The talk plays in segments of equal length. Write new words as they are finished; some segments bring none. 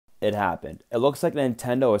it happened. It looks like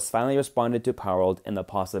Nintendo has finally responded to Palworld and the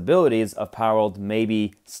possibilities of Palworld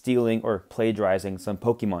maybe stealing or plagiarizing some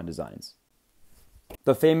Pokemon designs.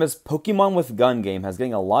 The famous Pokemon with Gun game has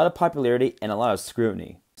getting a lot of popularity and a lot of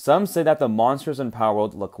scrutiny. Some say that the monsters in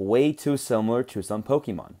Palworld look way too similar to some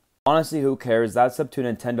Pokemon. Honestly, who cares? That's up to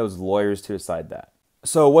Nintendo's lawyers to decide that.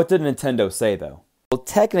 So what did Nintendo say though? Well,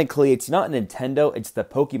 technically it's not Nintendo, it's the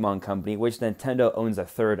Pokemon company, which Nintendo owns a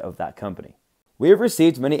third of that company. We have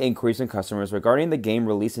received many inquiries from customers regarding the game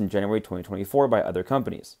released in January 2024 by other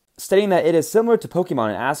companies, stating that it is similar to Pokemon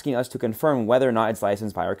and asking us to confirm whether or not it's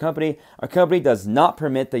licensed by our company. Our company does not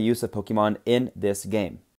permit the use of Pokemon in this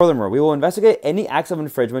game. Furthermore, we will investigate any acts of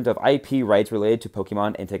infringement of IP rights related to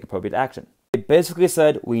Pokemon and take appropriate action. It basically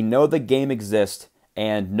said, we know the game exists,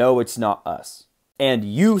 and no, it's not us. And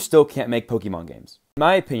you still can't make Pokemon games. In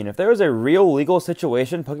my opinion, if there was a real legal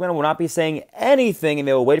situation, Pokemon will not be saying anything and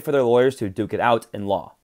they will wait for their lawyers to duke it out in law.